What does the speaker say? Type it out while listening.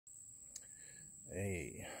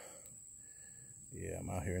Hey, yeah, I'm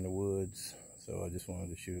out here in the woods, so I just wanted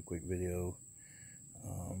to shoot a quick video.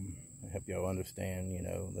 Help y'all understand,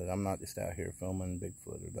 that I'm not just out here filming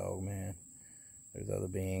Bigfoot or Dogman. There's other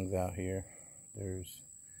beings out here.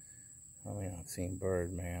 I've seen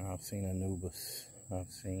Birdman, I've seen Anubis,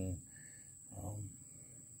 I've seen a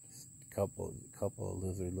couple of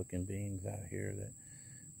lizard-looking beings out here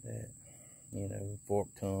that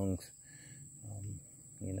forked tongues.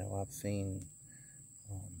 I've seen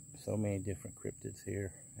so many different cryptids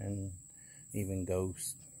here, and even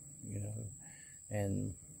ghosts,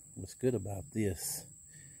 and what's good about this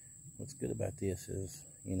is,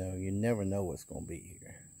 you never know what's going to be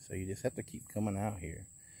here. So you just have to keep coming out here.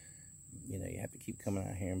 You have to keep coming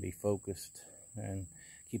out here and be focused and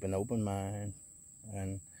keep an open mind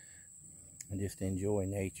and just enjoy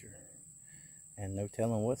nature. And no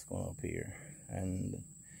telling what's going to appear. And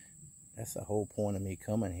that's the whole point of me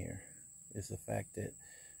coming here. Is the fact that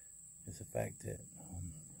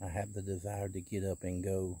I have the desire to get up and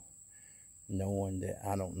go, knowing that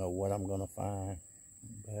I don't know what I'm going to find,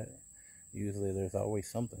 but usually there's always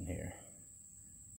something here.